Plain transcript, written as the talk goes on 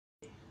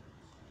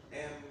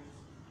am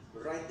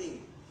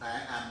writing.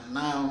 I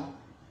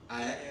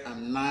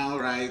am now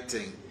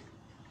writing.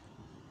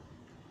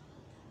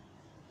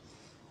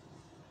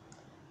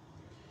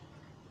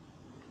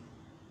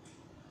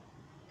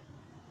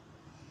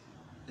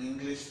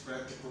 English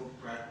practical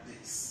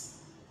practice.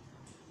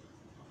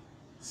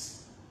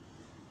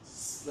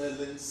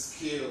 Spelling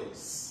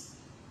skills.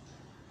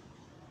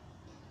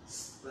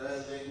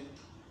 Spelling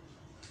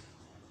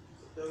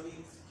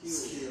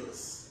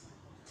skills.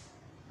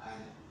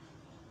 And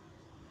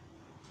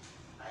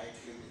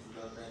IQ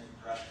development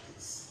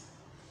practice.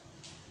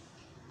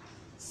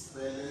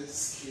 Spelling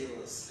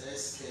skills.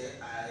 SKILLS.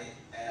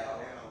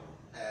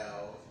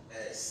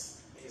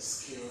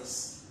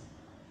 Skills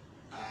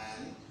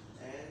and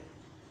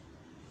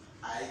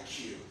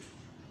IQ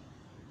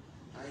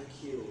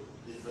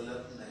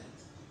development.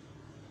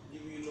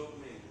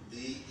 DEVELOPment.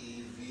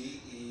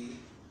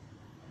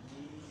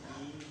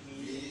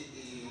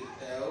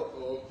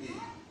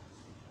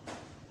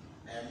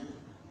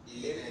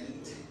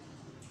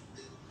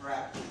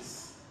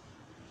 Practice.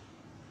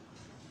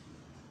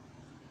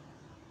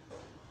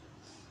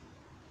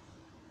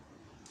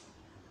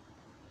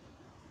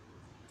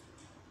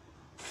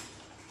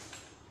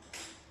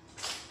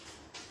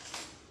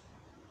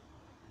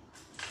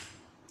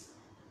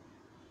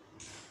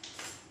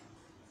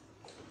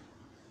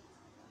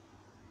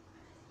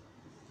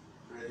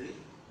 Ready?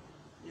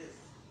 Yes.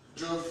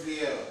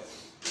 Jovial.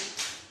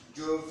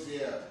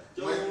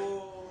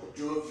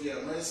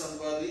 When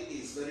somebody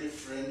is very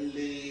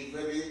friendly,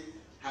 very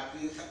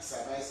happy,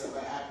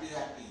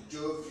 happy,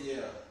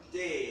 jovial.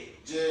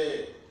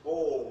 J-O-V-I-A-L.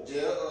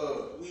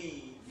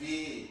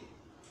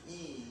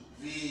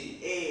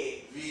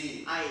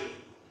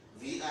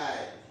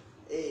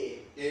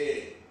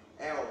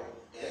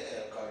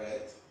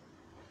 Correct.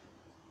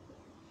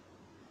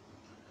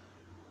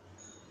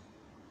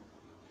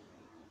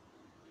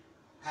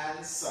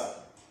 Handsome.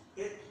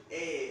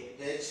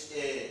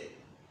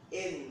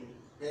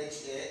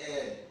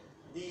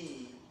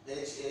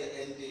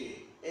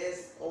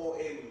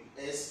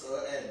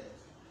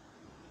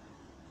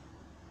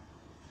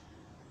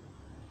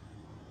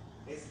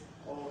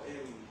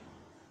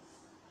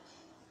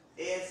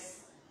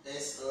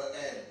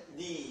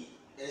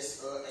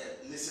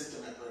 S-O-N. Listen to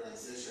my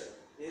pronunciation.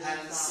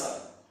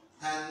 Handsome.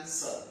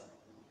 Handsome.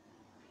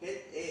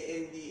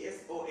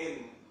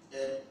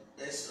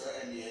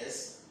 S-O-N,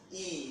 yes.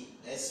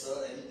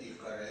 S-O-N-E,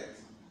 correct.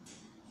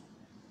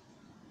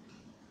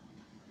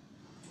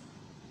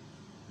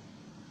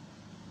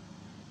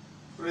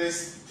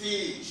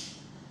 Prestige.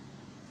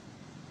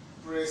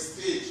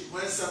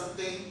 When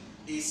something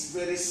is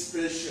very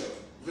special,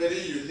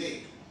 very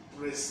unique.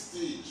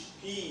 Prestige.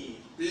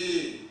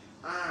 B-R-E.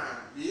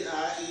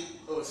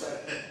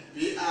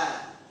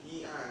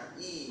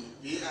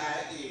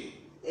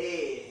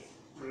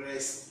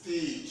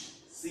 Prestige.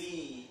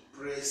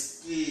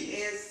 Prestige.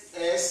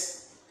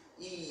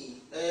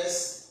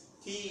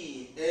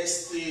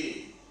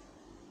 S-E-S-T.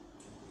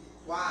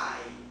 Y.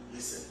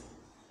 Listen.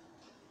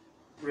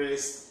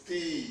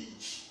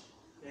 Prestige.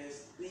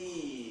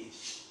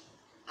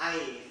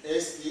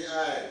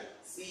 S-T-I.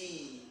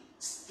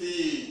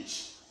 Stage.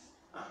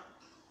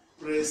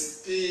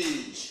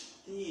 Prestige.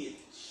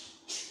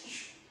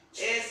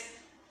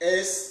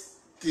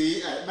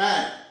 S-T-I.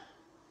 Man.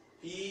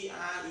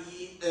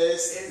 P-R-E-S-T-I.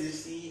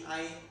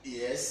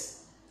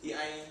 Yes.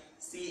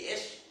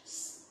 T-I-C-H.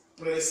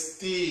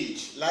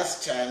 Prestige.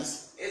 Last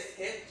chance.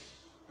 S-H.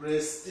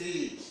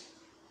 Prestige.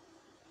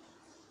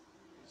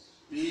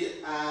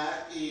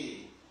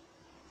 B-R-E-S-T-I-U-G-E.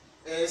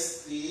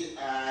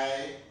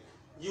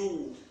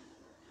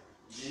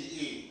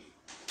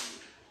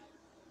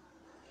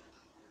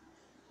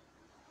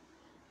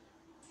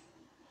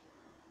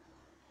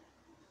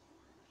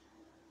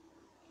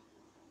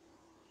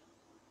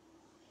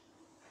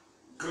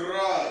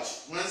 Grudge.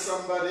 When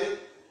somebody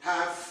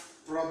have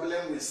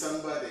problem with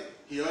somebody,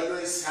 he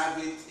always have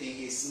it in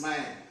his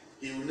mind.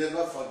 He will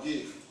never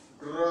forgive.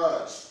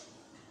 Grudge.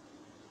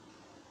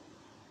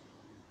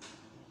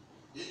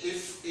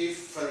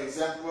 If for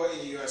example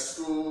in your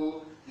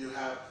school you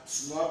have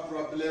small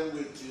problem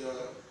with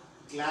your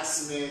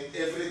classmate,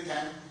 every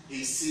time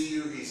he see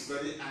you he's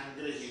very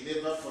angry, he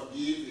never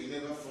forgive, he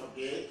never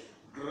forget.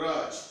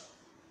 Grudge.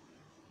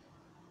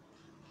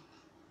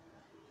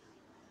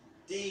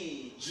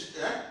 G,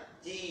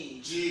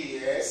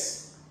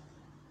 yes.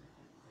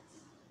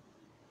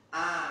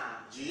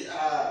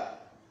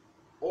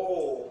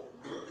 G-R-O.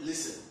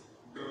 Listen.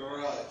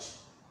 Grudge.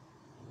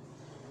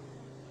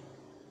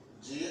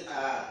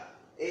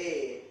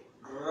 G-R-A.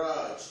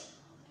 Grudge.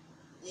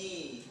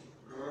 E.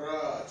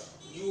 Grudge.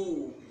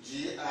 U.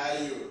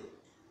 G-I-U.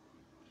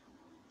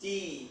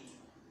 T.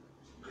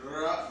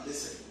 Grudge.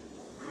 Listen.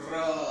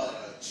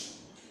 Grudge.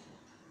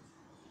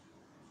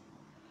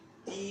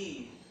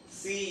 T.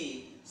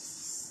 C.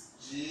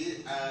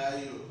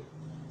 G-I-U.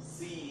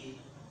 C.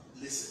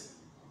 Listen.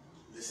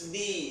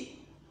 D.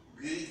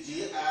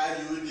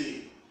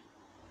 G-R-U-D.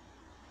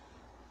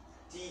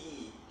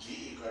 T-E.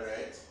 G-E,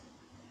 correct.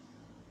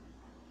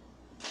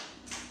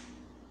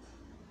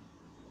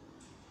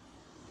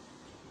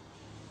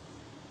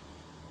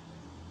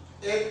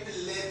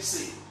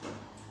 Epilepsy.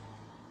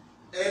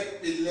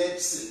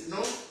 Epilepsy.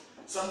 No?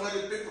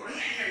 Somebody people.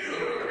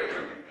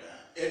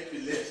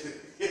 Epilepsy.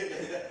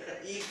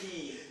 EP.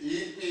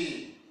 EP.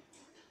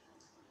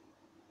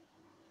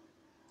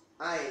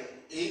 I.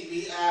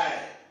 API.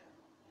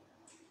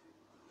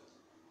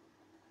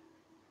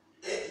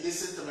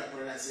 Listen to my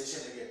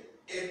pronunciation again.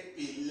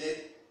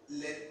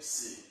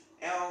 Epilepsy.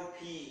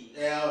 LP.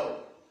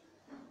 L.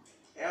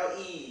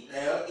 LE.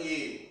 LE.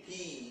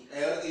 P.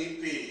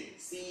 LEP.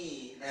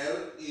 C.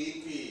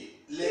 LEP.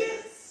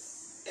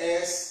 Yes.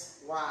 S.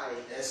 Y.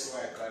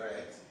 SY,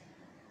 correct.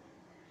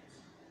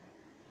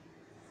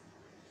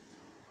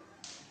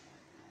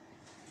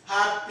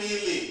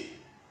 Happily.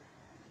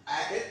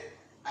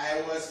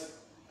 I was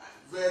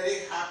very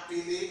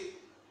happily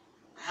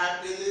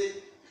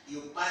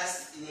you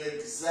passed your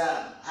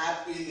exam.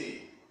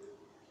 Happily.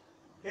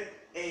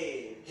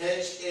 HA.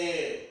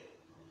 HA.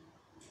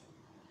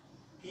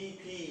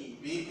 PP.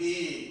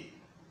 BP.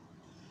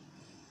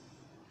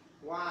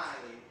 Y.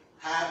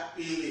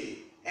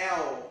 Happily.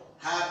 L.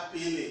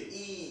 Happily.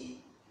 E.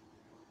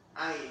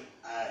 I.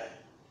 I.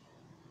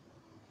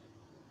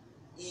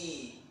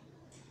 E.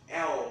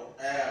 L.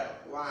 L.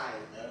 Y.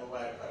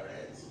 LY,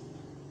 correct.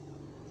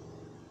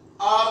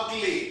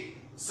 Ugly.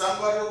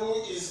 Somebody who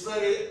is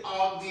very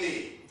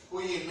ugly.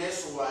 Who you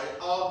mess with.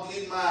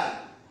 Ugly man.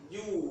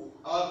 U.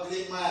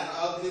 Ugly man.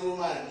 Ugly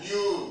woman.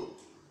 U.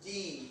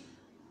 G.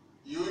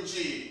 UG.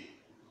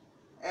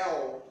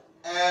 L.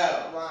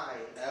 L. Y.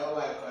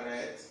 LY,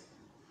 correct.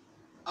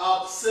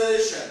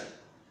 Obsession.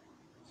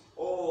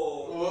 O.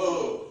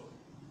 O.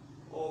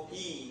 OP.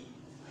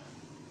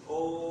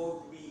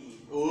 OB.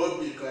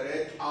 OB,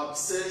 correct.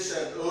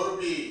 Obsession.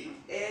 OB.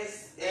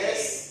 S.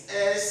 S.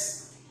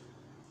 S.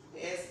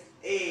 S.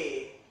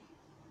 A.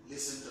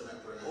 Listen to my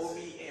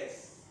pronunciation. OBS.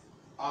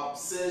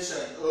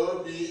 Obsession.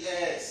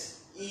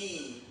 OBS.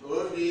 E.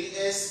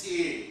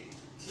 OBSE.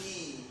 T.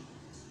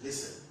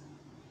 Listen.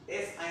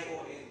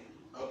 SION.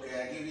 Okay,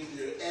 I give it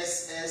to you.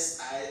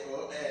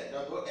 SSION.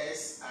 Double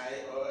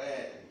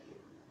SION.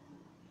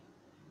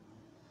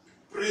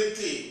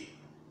 Pretty.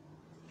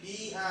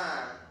 PR.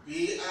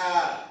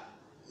 PR.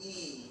 E.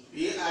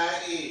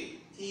 PRE.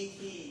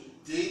 TT.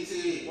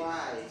 DT.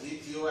 Y.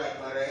 DTY,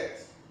 correct.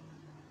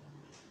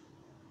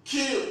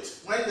 Cute.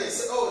 When they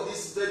say, oh,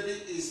 this baby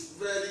is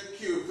very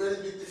cute, very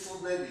beautiful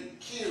baby.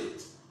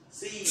 Cute.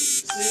 C.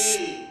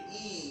 C.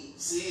 E.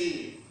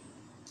 C.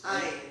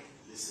 I.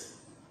 Listen.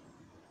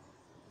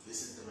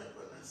 Listen to my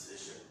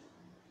pronunciation.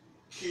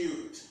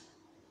 Cute.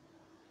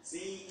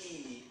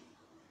 CE.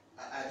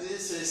 I didn't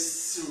say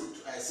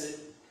suit. I said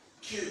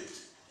cute.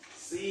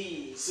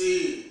 C. C.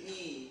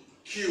 E.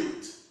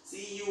 Cute.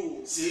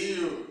 CU. See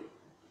you.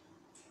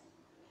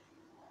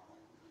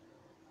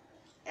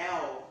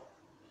 L.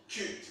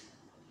 Cute.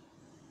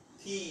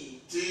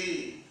 T.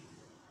 T.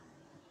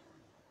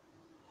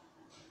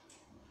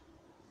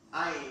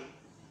 I.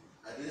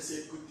 I didn't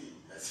say cootie.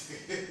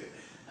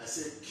 I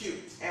said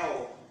cute.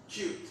 L.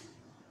 Cute.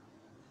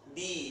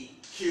 D.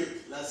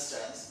 Cute. Last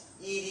chance.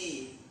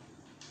 ED.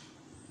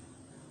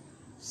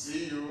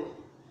 C-U.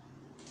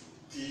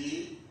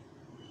 T.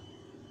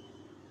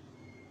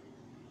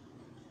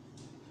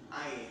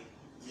 I.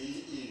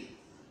 D-E.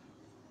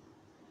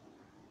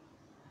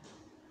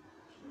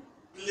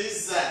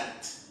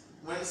 Pleasant.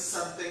 When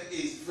something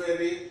is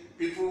very,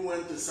 people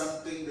went to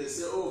something, they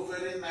say, oh,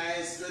 very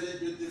nice, very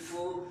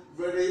beautiful,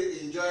 very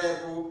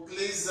enjoyable,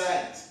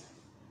 pleasant.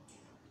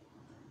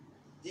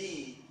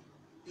 D.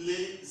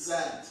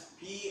 Pleasant.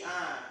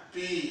 PR.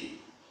 P.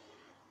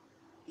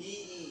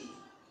 PE.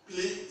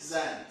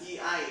 Pleasant.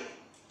 TI.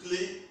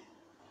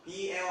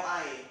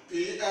 PLI.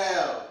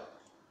 P-L.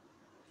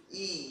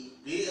 E.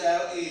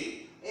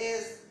 B-L-E.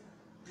 S.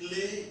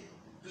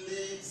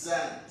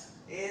 Pleasant.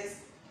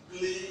 S.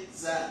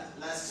 Pleasant.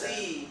 Last chance.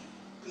 C.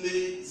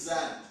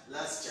 Pleasant.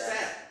 Last chance.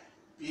 Set.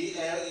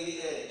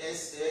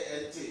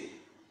 P-L-E-A-S-A-N-T.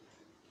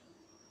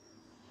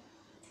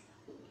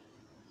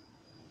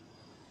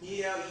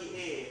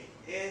 PLEA.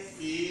 S.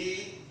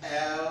 P-L-E-A-S-A-N-T.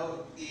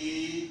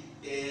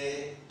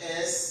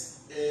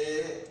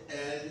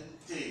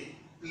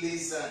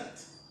 Pleasant.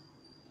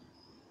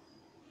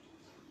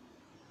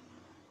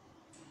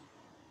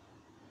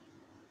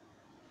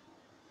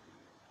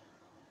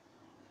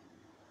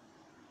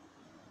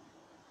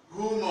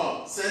 Humor,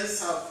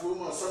 sense of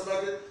humor,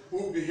 somebody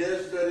who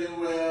behaves very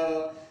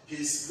well,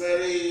 he's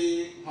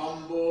very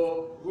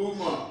humble.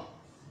 Humor.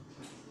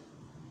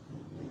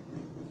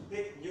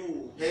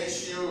 HU.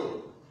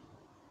 H-U.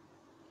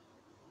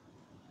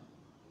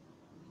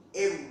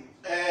 M.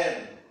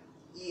 M.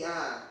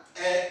 ER.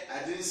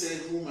 I didn't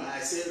say humor, I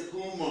said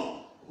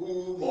humor.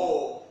 Humor.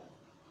 O.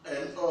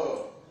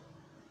 M-O.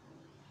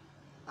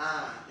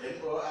 R.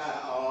 M-O-R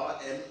or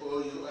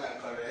M-O-U-R,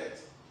 correct?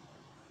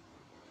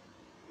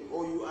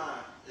 OUR.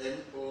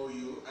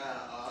 M-O-U-R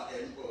or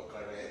M-O,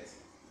 correct?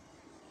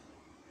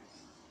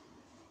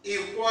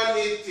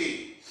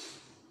 Equality.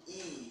 E.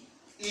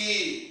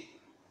 E.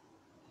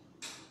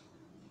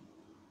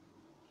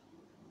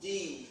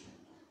 G.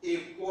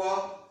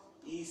 Equal.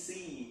 EC.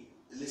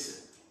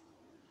 Listen.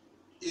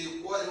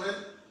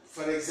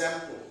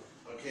 example,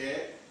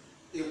 okay,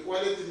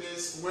 equality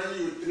means when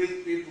you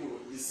treat people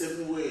the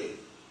same way,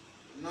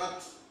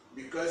 not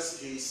because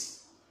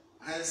he's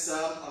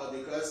handsome or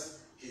because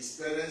his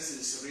parents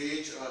is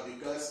rich or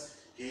because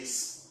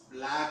he's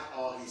black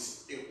or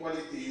his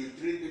equality. You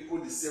treat people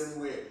the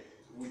same way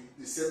with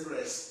the same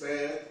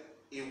respect,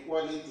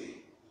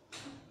 equality.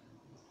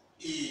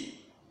 E.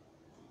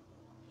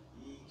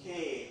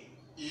 K.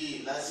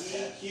 E. Last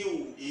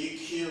EQ.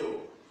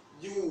 EQ.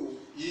 U.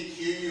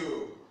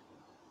 EQU.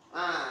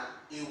 R.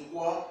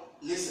 Equal.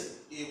 Listen.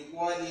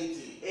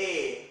 Equality.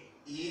 A.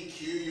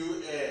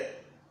 EQUA.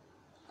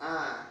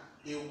 R.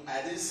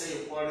 I didn't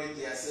say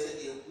equality. I said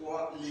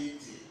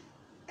equality.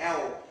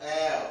 L.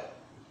 L.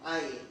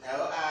 I.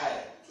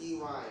 L-I.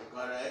 T-Y.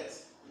 Correct.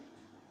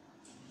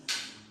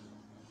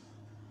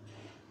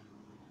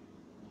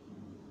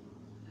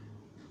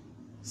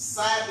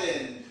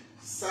 Saddened.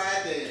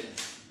 Saddened.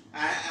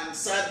 I am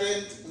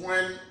saddened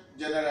when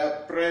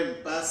General Prem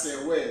passed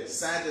away.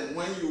 Saddened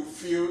when you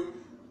feel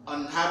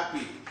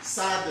unhappy.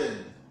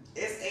 Saddened.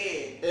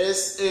 S-A.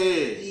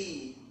 S-A.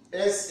 D.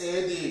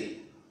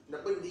 S-A-D.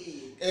 Double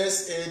D.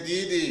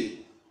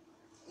 S-A-D-D.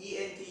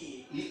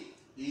 E-N-T.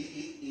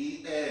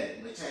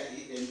 E-N. Which I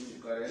E-N-T,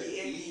 correct?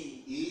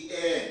 E-N-T.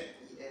 E-N.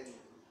 E-N.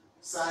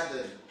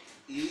 Saddened.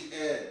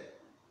 E-N.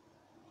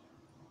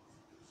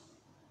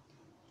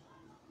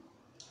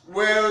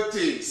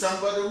 Wealthy.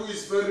 Somebody who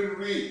is very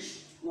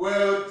rich.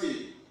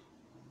 Wealthy.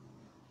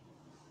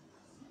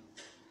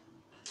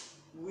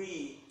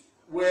 We.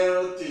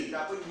 Wealthy.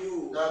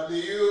 W.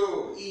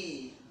 W.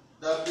 E.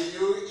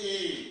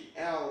 W-E.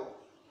 L.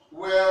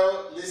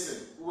 Well,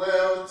 listen.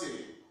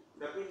 Wealthy.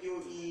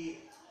 W-E-L.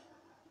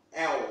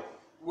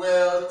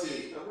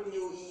 Wealthy.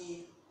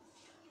 W-E.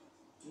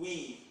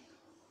 We.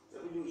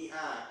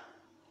 W-E-R.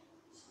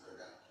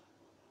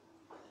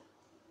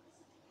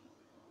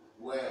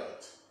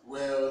 Wealth.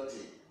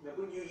 Wealthy.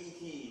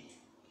 W-E-T.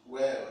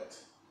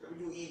 Wealth.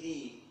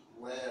 W-E-D.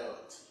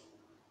 Wealth.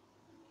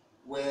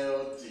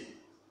 Wealthy.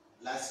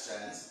 Last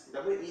chance.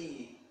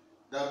 W-E.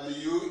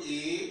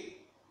 W-E.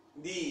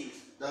 D.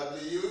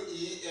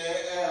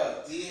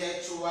 W-E-A-L.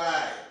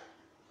 T-H-Y.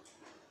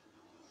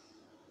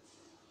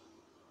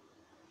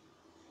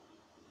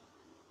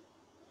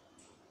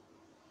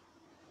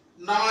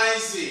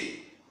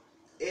 Noisy.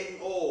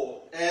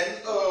 N-O.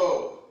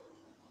 N-O.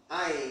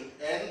 I.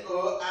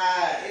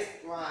 N-O-I.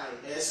 S-Y.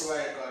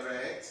 S-Y,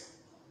 correct.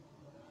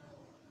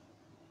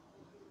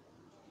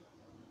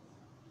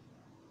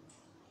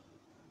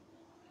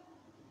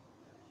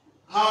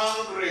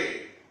 Hungry.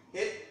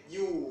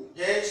 H-U.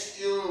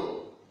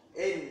 H-U.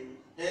 N.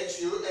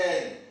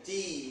 H-U-N.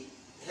 G.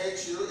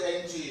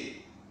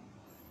 H-U-N-G.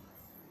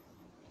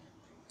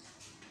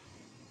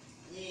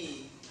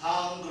 E.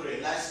 Hungry.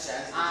 Last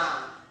chance.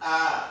 R.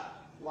 R.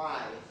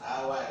 Y.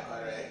 R-Y,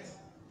 correct.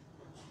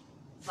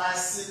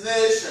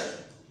 Fascination.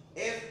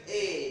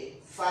 F-A.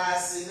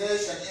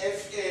 Fascination.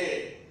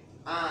 F-A.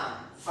 R.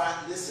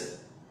 Listen.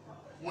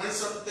 When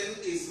something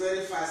is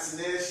very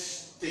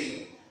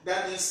fascinating,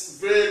 that is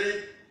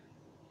very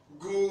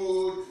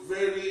good,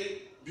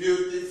 very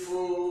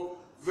beautiful,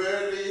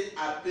 very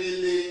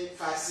appealing.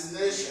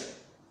 Fascination.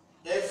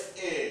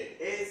 F-A.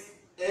 S.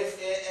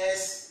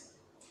 F-A-S.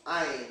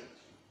 I.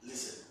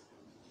 Listen.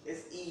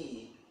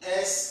 S-E.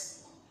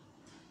 S.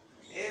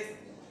 F.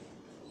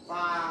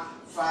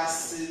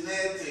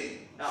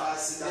 Fascinating.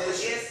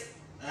 Fascination. S.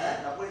 Huh?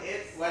 Double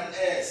S. One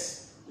S.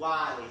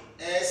 Y.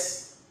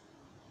 S.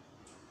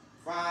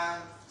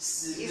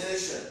 Fascination.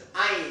 Fascination.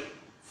 I.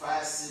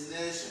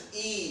 Fascination.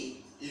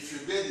 E. If you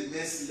get the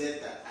next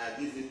letter, I'll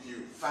give it to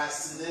you.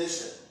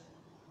 Fascination.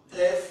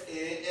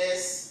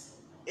 F-A-S.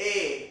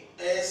 A.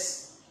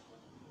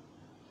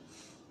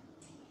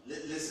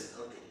 Listen,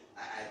 okay. I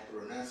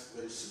pronounce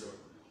very slow.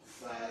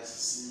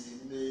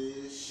 Fascination.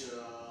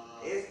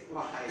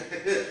 S-Y.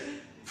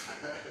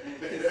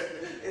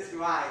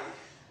 S-Y.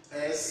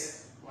 S.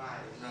 Y.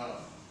 No.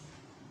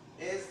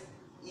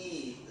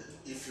 S-E.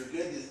 If you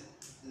get the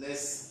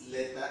next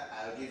letter,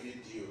 I'll give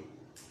it to you.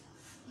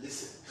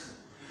 Listen.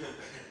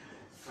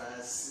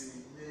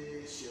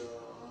 Fascination.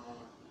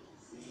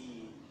 C.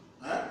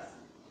 Huh?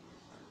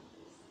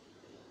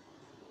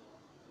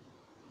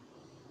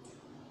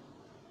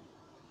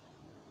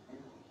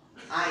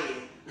 I.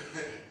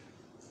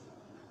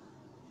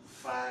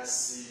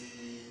 Fascination.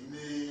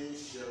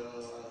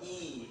 E.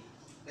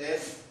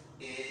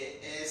 F-A-S-C-I-N-A-T-I-O-N.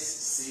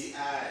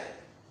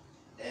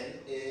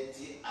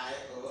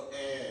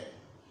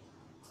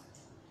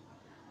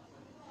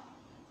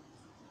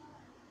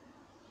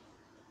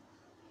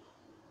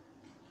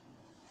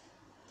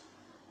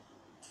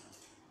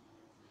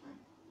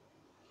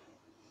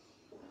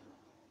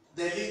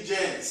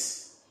 Diligence.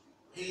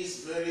 He is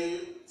very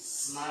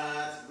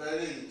smart,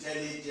 very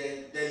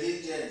intelligent.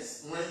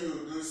 Diligence. When you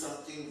do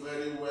something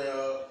very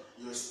well,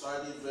 you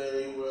study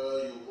very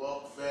well, you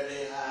work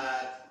very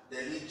hard.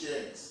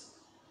 Diligence.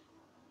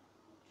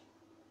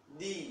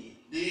 D.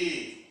 D.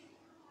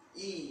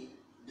 E.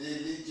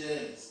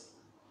 Diligence.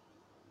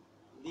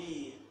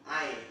 D.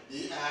 I.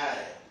 D-I.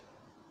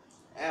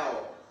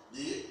 L.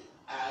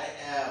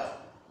 D-I-L.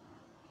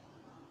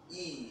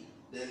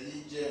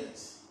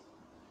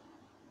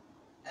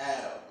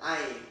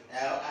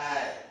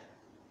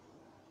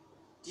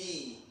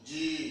 G,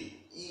 G,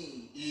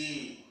 E,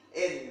 E,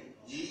 N,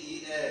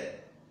 G-E-N.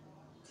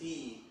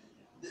 T,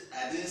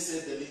 I didn't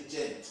say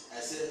diligent. I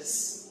said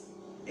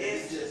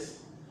diligent.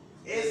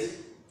 S,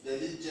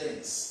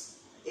 Diligence.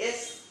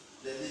 S,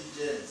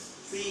 Diligence.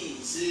 C,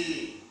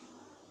 C.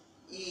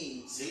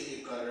 E, C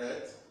is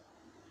correct.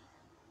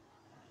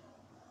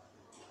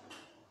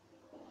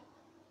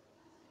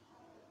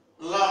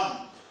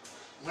 Plump.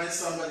 When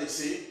somebody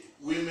say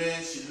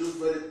women, she look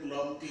very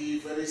plumpy,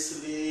 very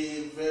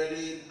slim,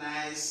 very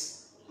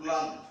nice.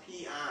 Plump.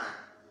 P, R,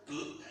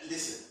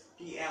 Listen.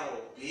 P, L,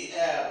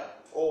 P-L.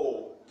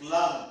 O,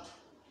 Plump.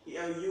 P,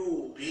 L,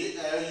 U,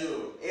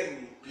 P-L-U.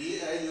 M,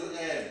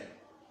 P-L-U-M.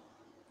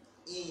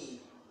 E,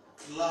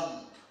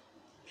 Plump.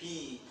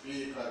 P,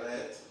 P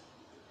correct.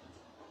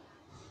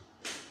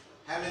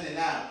 How many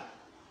now?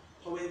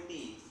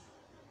 20,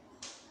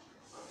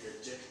 Okay,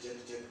 check.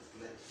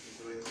 Like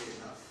 20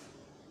 enough.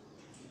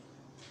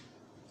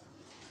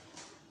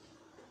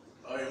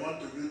 Or you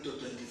want to do to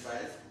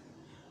 25?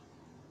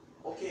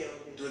 okay,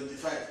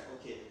 25.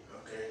 okay,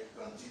 Okay,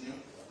 continue.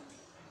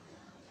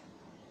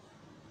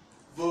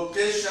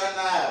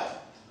 Vocational.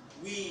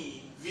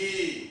 V, V.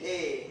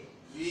 A,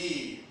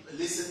 V.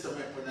 Listen to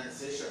my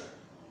pronunciation.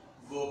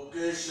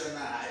 Vocational.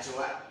 Actually,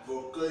 what?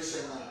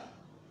 Vocational.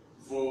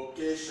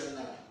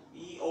 Vocational.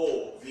 E,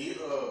 O,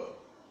 V-O.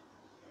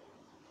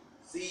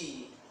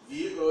 C,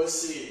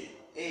 V-O-C.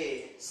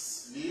 A,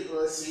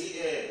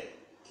 V-O-C-A.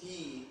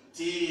 T,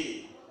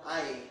 T.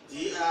 I,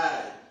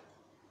 T-I.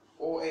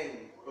 O, N,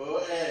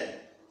 O-N.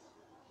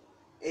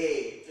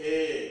 A,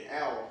 A.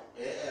 L,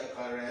 A-L,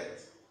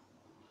 correct.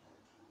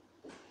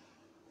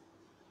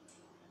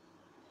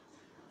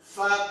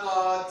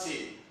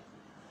 Faculty.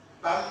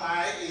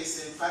 Pamai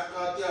is in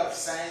Faculty of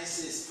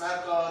Sciences.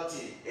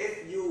 Faculty.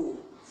 F, U,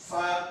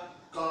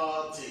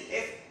 Faculty.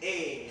 F,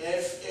 A,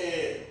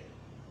 F-A.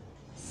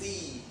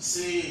 C,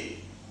 C.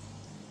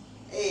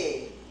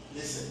 A,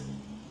 Listen.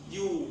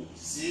 U,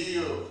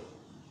 C-U.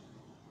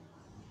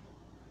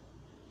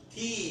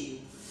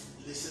 T,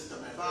 Listen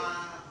to my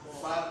Fa,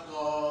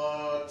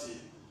 faculty.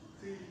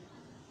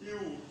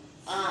 U,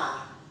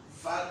 R,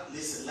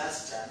 Listen,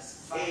 last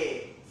chance.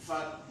 A,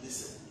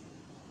 Listen.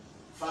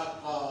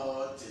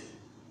 Faculty.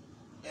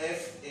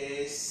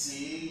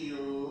 F-A-C-U.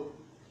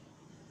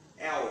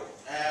 L,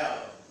 L.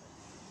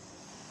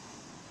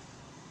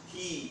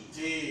 T,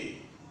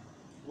 T.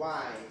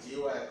 Y,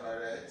 G-Y,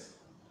 correct.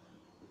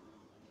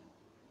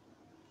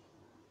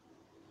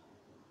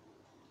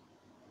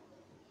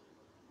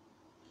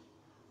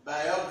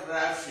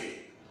 Biography.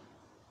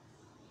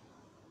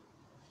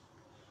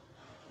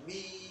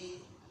 B,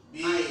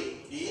 B. I,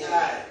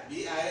 B-I.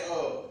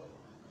 B-I-O.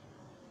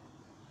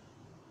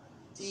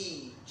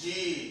 T,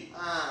 G.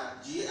 R,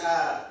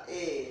 G-R.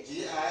 A,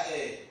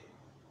 G-I-A.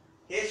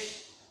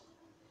 H,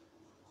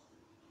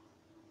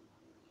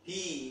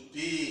 P,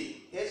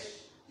 P. H,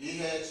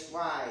 B-H.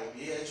 Y,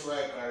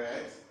 B-H-Y,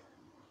 correct.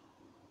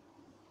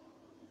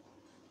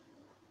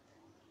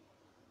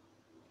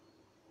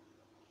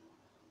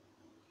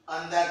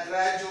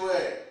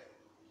 Undergraduate.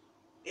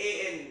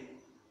 A, N,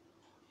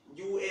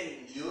 U, N,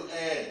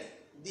 U-N.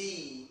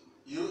 D,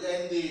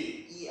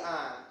 U-N-D. E,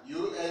 R,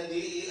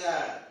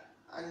 U-N-D-E-R.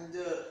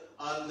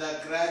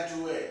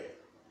 Undergraduate.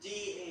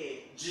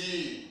 G,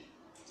 G.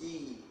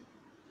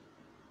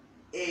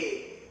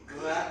 A,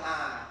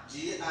 R,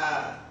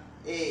 G-R.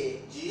 A,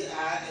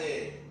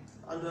 G-R-A.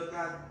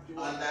 undergraduate,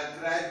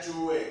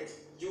 Undergraduate.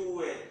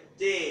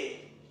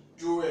 J,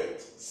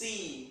 Duet.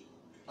 C,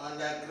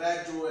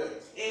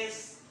 Undergraduate.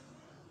 S,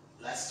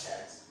 Last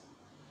chance.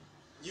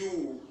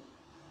 U,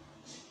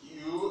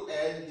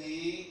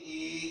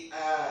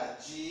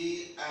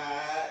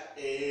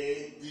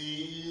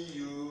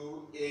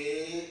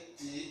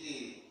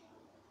 U-N-D-E-R-G-R-A-D-U-A-T-E.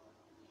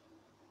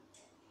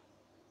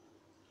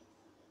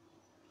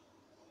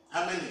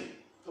 How many?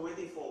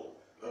 24,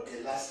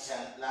 Okay, last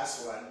chance,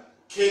 last one.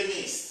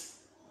 Chemist.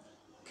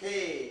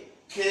 K,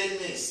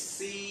 Chemist.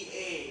 C,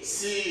 A,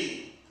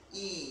 C.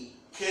 E,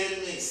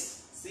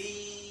 Chemist.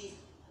 C,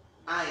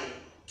 I,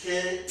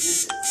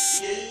 Listen.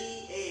 C,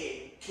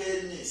 A,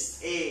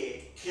 Chemist.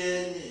 A,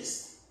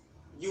 Chemist.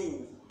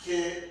 U,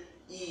 K.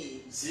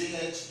 E,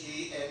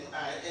 C-H-E-M-I-S-T.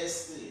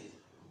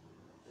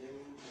 M,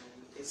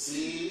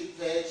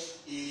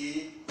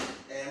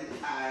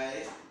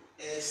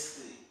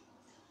 C-H-E-M-I-S-T.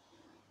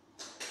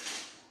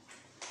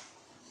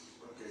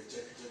 Okay,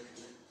 check.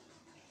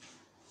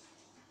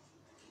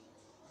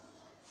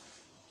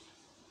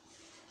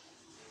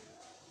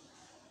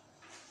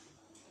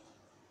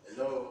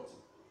 Hello?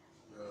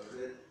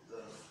 Check.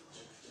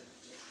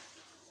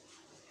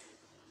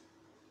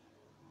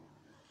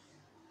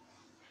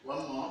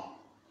 One more?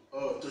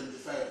 Oh,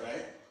 25,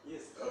 right?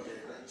 yes, Okay,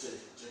 check.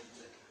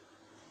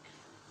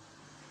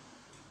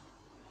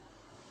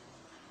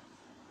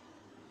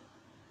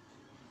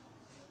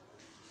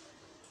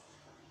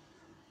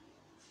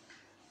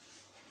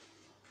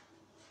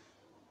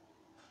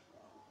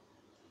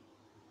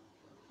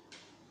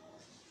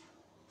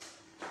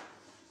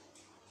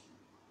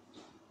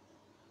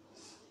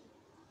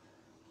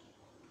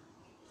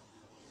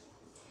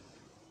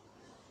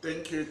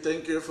 Thank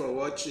you for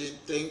watching.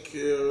 Thank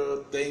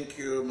you,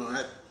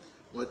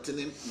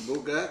 Motini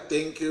Buga.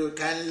 Thank you.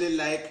 Kindly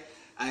like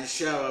and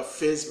share our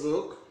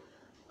Facebook.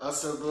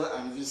 Also go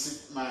and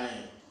visit my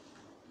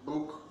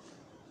book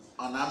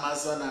on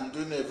Amazon. I'm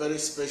doing a very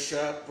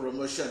special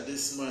promotion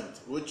this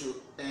month, which will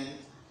end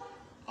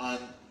on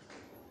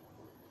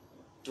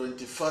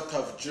 24th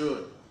of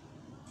June.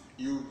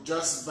 You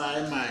just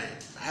buy my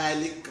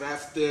highly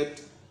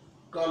crafted,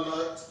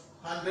 colored,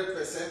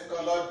 100%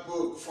 colored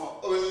book for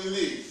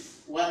only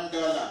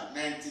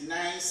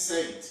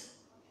 $1.99.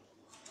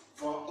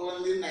 For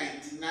only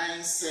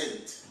 99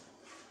 cents.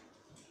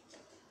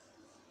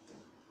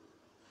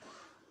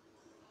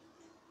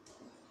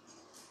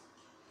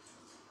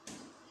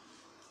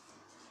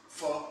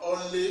 For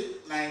only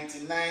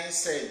 99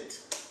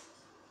 cents.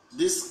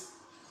 This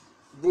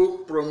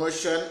book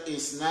promotion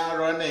is now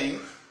running.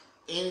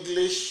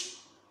 English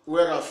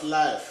Way of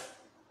Life,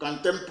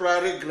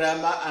 Contemporary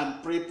Grammar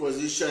and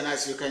Preposition,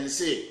 as you can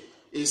see,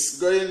 is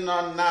going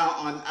on now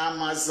on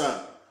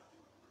Amazon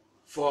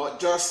for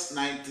just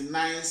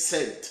 99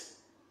 cents,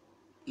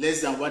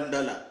 less than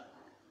 $1.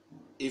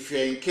 If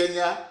you're in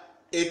Kenya,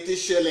 80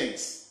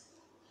 shillings.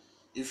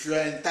 If you're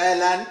in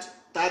Thailand,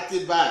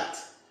 30 baht.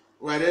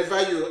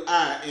 Wherever you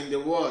are in the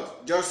world,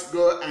 just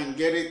go and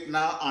get it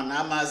now on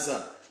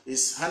Amazon.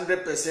 It's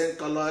 100%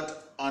 colored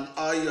on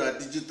all your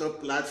digital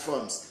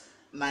platforms,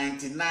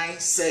 99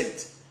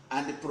 cents.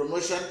 And the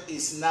promotion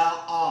is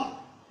now on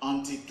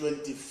until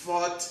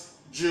 24th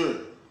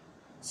June.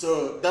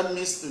 So that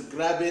means to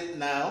grab it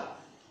now.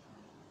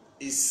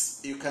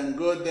 You can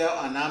go there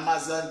on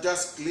Amazon,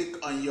 just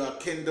click on your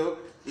Kindle.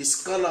 It's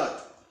colored.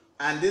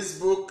 And this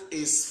book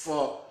is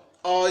for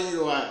all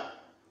your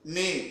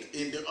need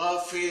in the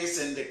office,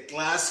 in the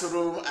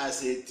classroom,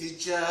 as a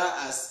teacher,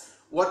 as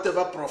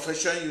whatever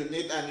profession you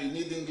need, and you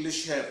need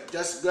English help.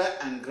 Just go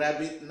and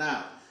grab it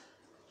now.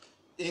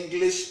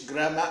 English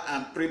Grammar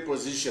and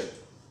Preposition.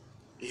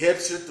 It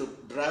helps you to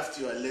draft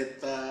your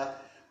letter,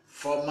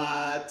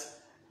 format,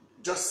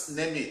 just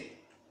name it.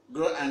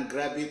 Go and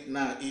grab it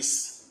now.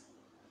 It's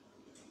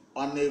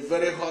on a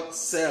very hot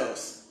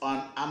sales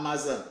on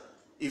Amazon.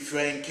 If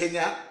you're in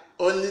Kenya,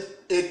 only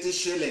 80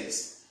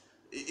 shillings.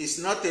 It's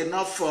not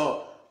enough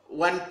for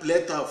one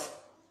plate of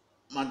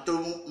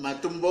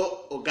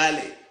matumbo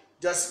ugali.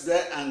 Just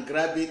go and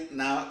grab it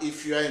now.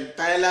 If you're in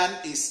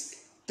Thailand, it's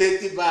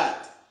 30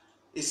 baht.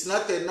 It's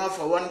not enough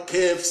for one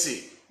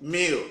KFC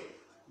meal.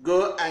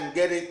 Go and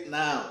get it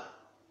now.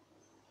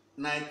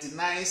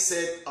 99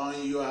 cents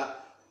on your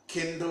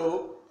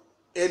Kindle,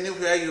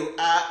 anywhere you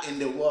are in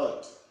the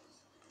world.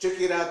 Check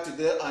it out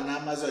today on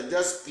Amazon.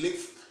 Just click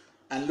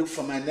and look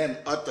for my name,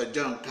 Author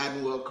John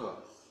Walker.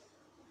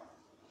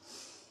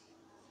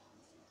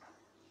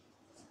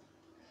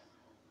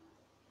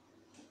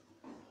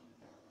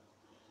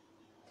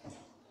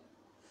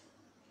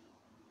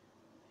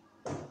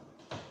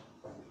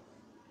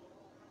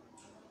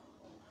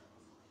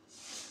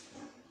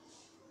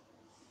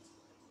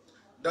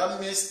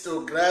 Don't miss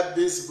to grab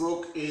this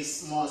book,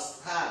 is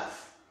must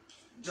have.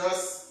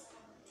 Just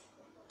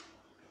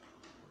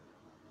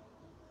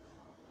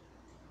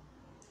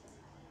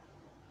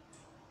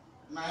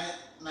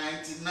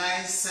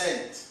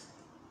 $99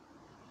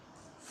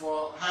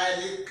 for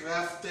highly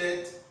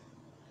crafted,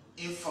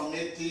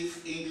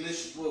 informative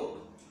English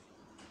book.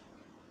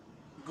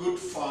 Good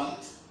font,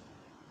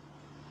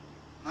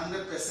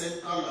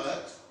 100%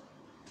 colored.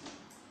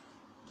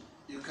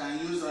 You can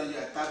use on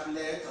your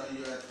tablet, on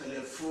your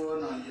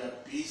telephone, on your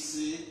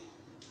PC.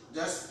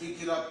 Just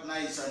pick it up now.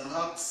 It's on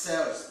hot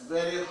sales,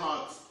 very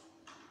hot.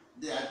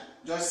 They are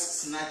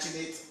just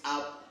snatching it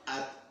up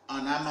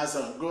on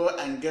Amazon. Go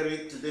and get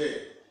it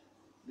today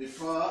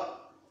before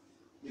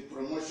the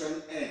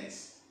promotion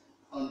ends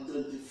on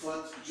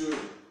 24th June.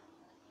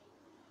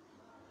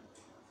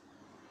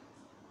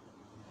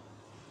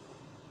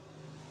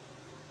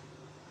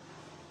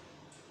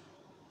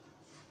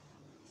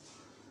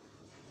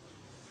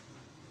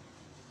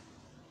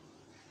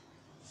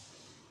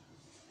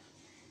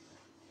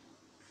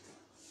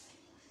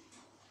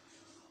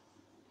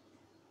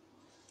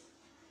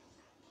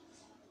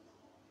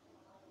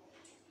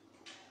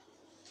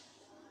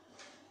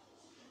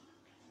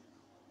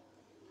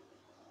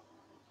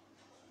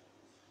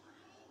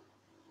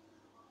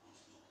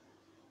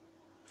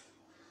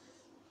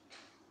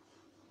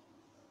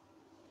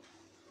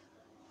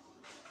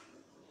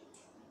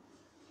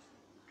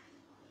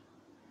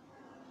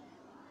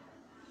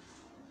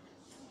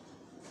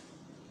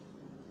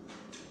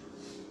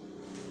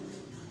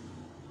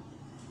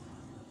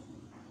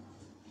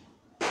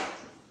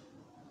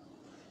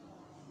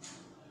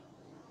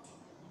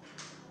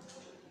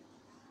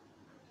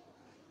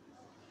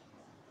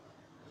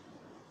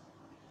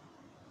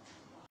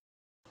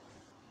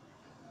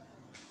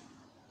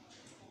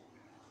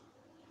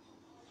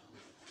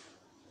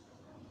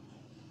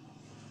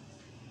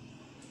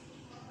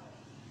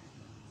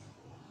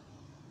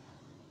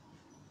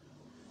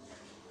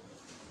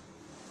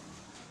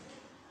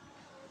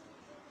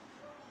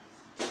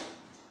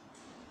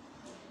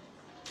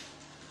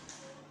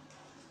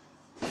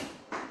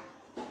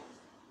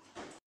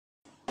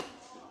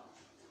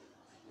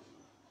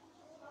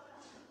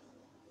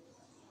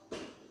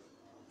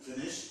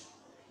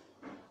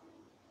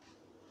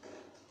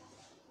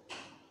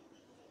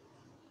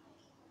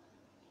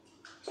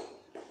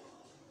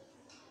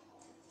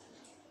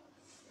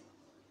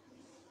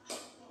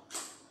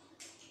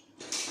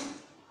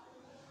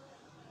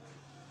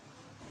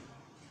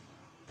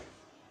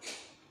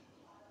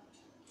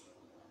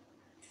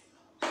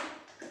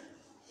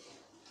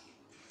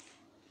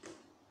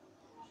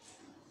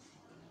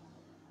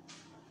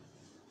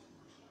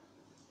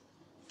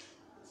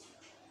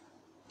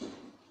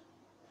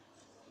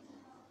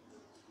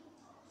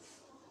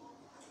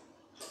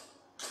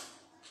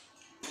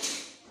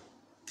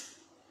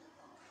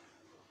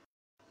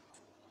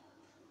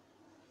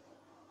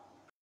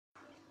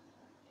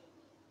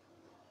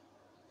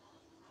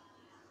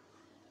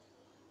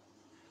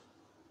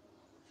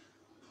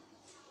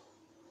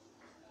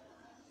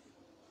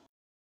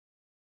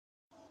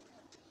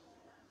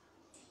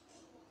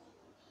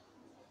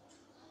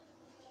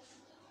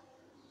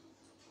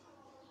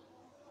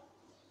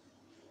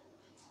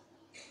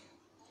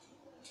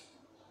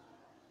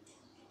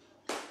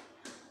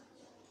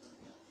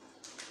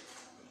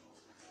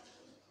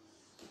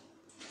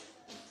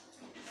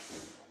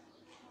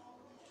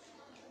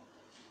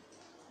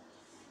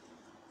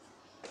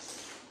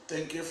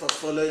 Thank you for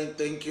following.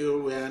 Thank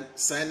you. We are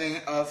signing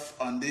off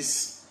on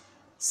this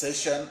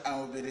session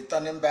and we'll be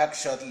returning back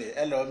shortly.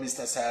 Hello,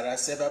 Mr. Sarah.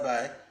 Say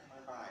bye-bye.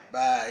 Bye-bye.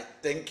 Bye.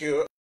 Thank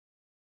you.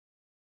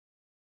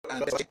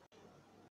 And